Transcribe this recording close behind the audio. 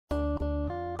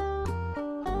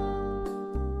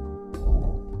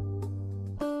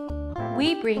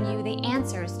we bring you the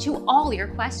answers to all your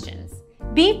questions.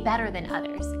 Be better than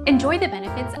others. Enjoy the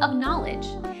benefits of knowledge.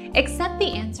 Accept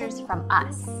the answers from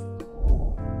us.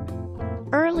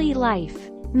 Early life.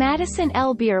 Madison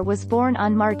Beer was born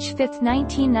on March 5,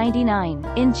 1999,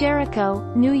 in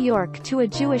Jericho, New York to a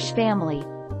Jewish family.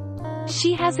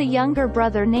 She has a younger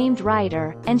brother named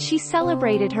Ryder, and she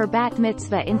celebrated her bat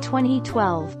mitzvah in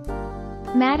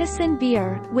 2012. Madison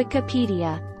Beer,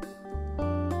 Wikipedia.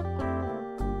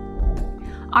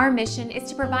 Our mission is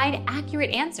to provide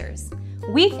accurate answers.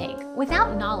 We think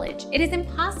without knowledge, it is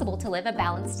impossible to live a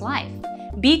balanced life.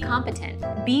 Be competent,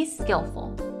 be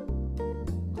skillful.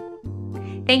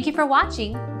 Thank you for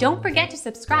watching. Don't forget to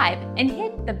subscribe and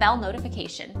hit the bell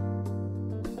notification.